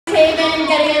Haven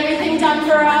getting everything done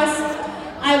for us.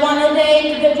 I want to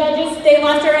thank the judges. They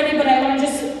left already, but I want to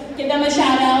just give them a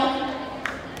shout out.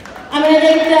 I'm going to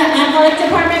thank the athletic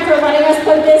department for letting us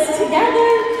put this together.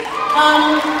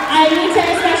 I need to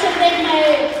especially thank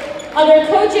my other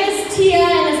coaches, Tia,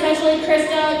 and especially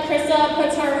Krista. Krista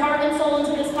puts her heart and soul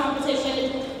into this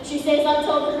competition. She stays up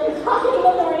till 3 o'clock in the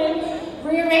morning,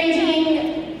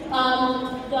 rearranging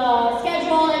the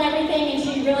schedule and everything, and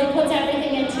she really puts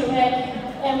everything into it.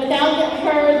 And without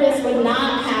her, this would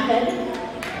not happen.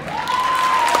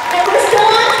 And we're still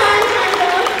on time, kind of.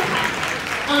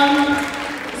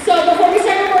 So before we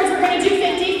start awards, we're going to do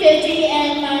 50-50,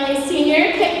 and my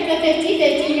senior picked the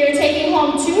 50-50. You're taking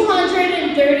home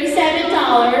 $237.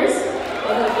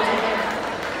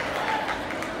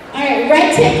 All right,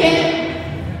 red ticket.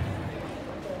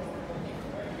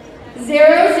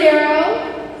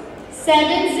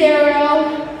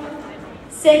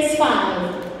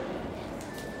 007065.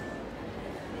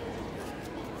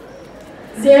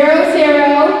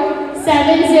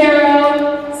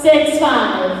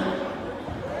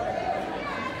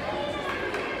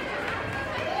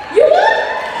 007065. You won!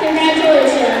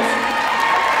 Congratulations.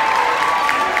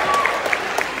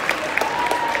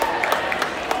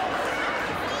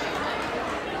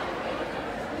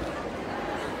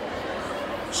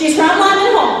 She's from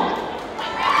Lyman Hall.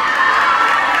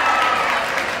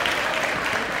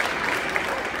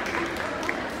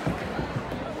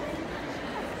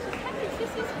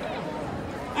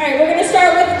 All right, we're going to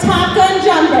start with Top Gun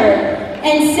Jumper.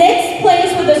 In 6th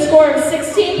place with a score of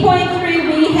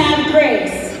 16.3, we have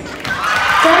Grace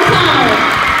from Howard.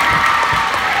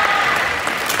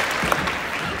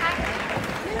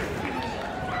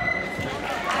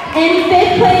 In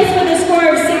 5th place with a score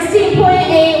of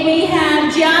 16.8, we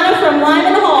have Gianna from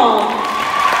Lyman Hall.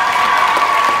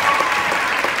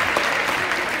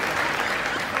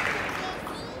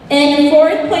 In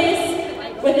 4th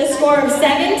place with a score of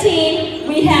 17,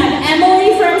 we have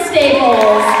Emily from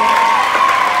Staples.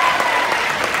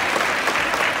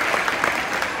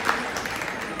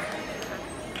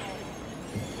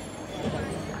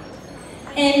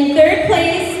 In 3rd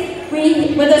place,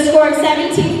 with a score of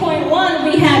 17.1,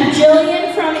 we have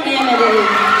Jillian from Amity.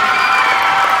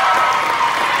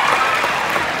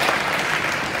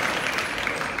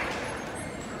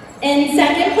 In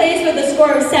 2nd place with a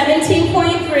score of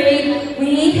 17.3,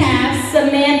 we have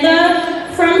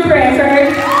Samantha from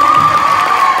Branford.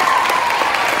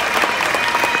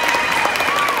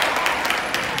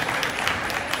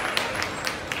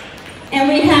 And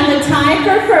we have a tie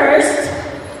for 1st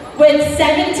with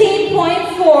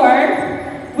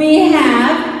 17.4. We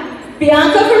have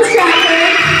Bianca from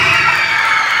Stratford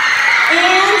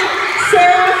and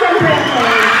Sarah from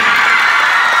Branford.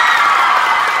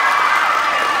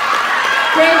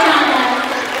 Great job, guys.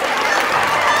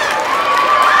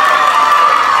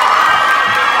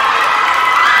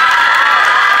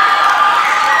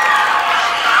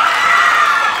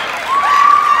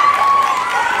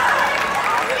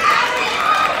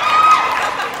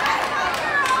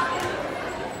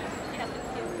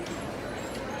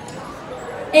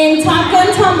 In Top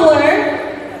Gun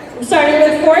Tumbler, starting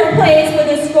with 4th place with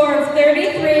a score of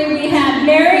 33, we have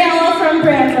Mariella from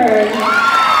Branford.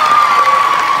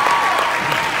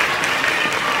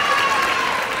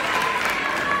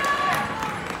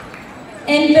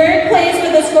 In 3rd place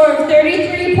with a score of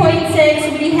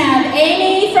 33.6, we have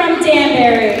Amy from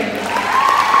Danbury.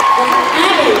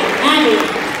 Abby.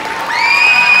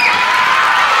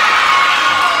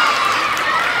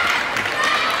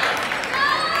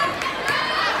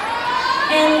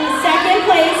 In 2nd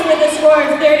place with a score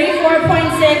of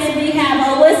 34.6, we have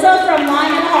Alyssa from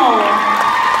Lyman Hall.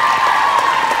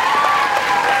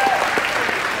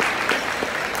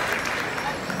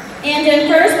 And in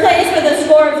 1st place with a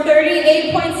score of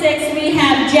 38.6, we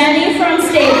have Jenny from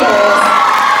Staples.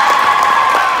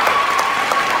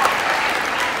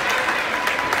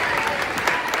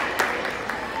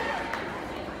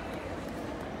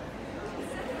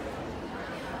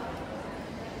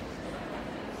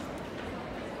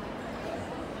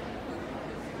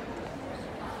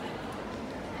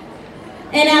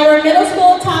 In our middle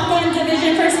school Top Gun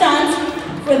division for stunts,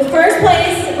 with 1st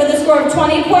place with a score of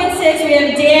 20.6, we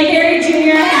have Danbury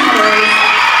Junior Hatters.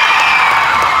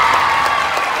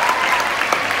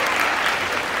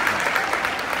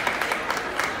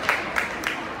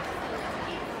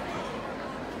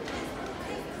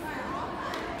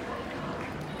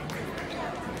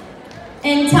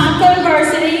 In Top Gun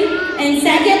Varsity, in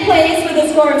 2nd place with a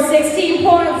score of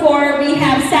 16.4, we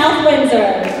have South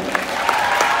Windsor.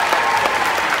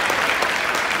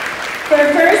 For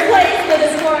 1st place with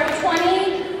a score of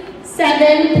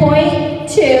 27.2,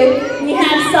 2, we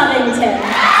have Southington.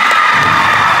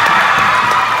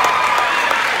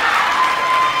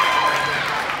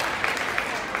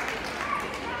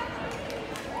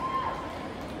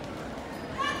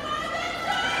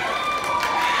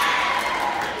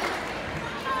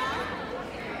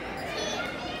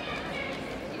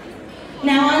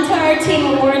 Now on to our team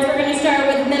awards. We're going to start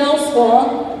with middle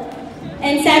school.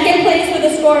 In second place with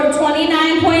a score of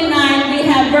 29.9, we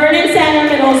have Vernon Center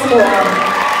Middle School.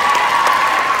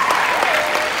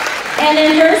 And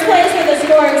in first place with a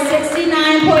score of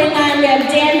 69.9, we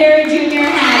have Danbury Junior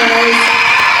Hatters.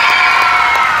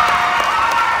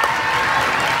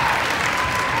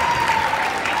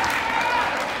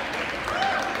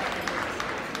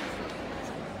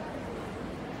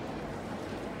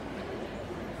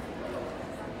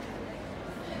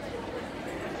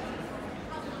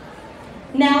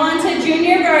 Now on to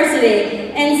junior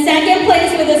varsity. In second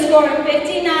place with a score of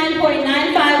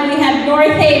 59.95, we have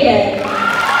North Haven.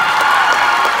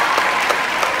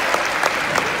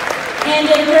 And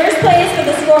in first place with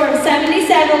a score of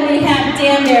 77, we have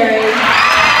Danbury.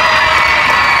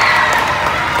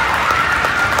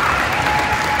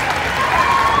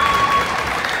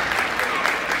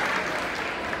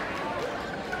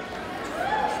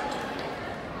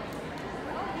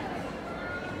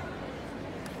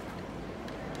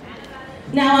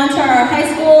 Now on to our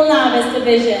high school novice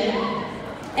division.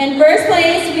 In first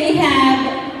place, we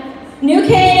have New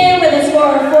Canaan with a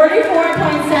score of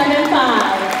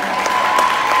 44.75.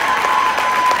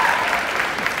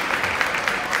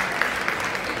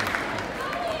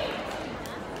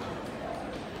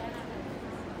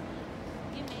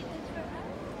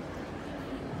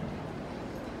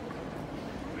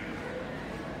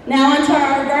 Now on to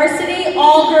our varsity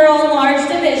all-girl large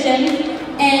division.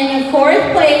 In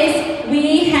fourth place,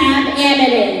 we have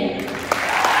Amity.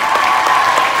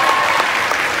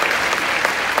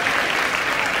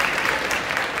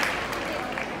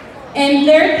 In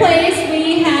third place,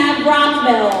 we have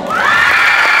Rockville.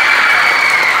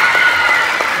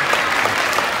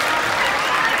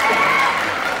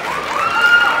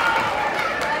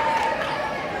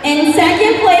 In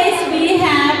second place, we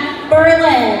have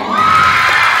Berlin.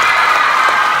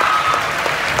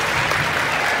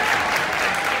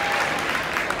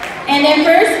 And in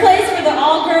first place for the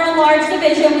all-girl large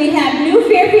division, we have New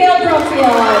Fairfield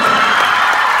Brookfield.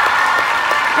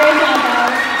 Great job,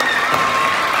 guys.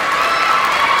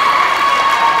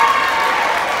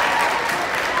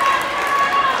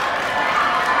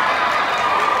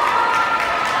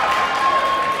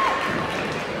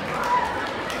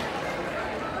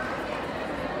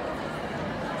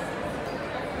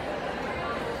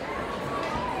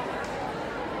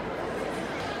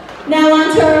 Now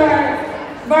on to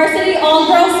our varsity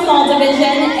all-girls small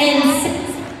division.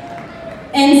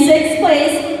 In sixth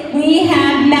place, we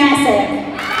have Massive.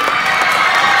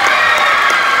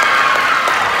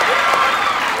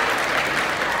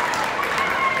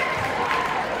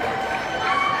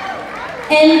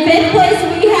 In fifth place,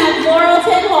 we have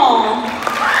Laurelton Hall.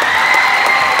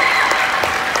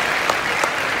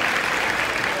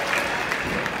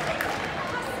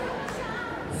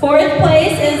 Fourth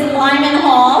place is Lyman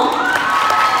Hall.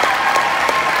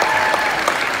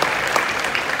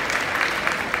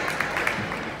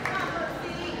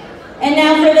 And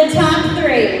now for the top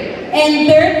three. In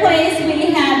third place,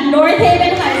 we have North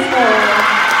Haven High School.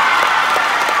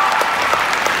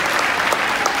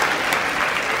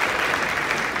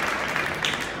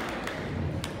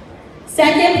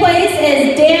 Second place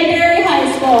is Danbury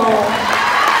High School.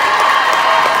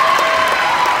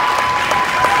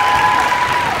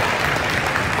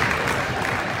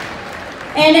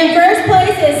 And in first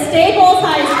place is Staples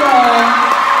High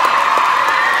School.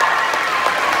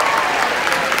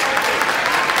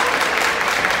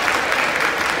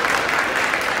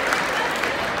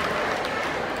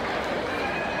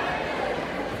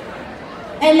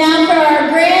 And now for our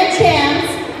grand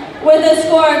champs with a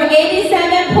score of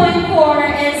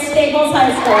 87.4 is Staples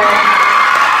High School.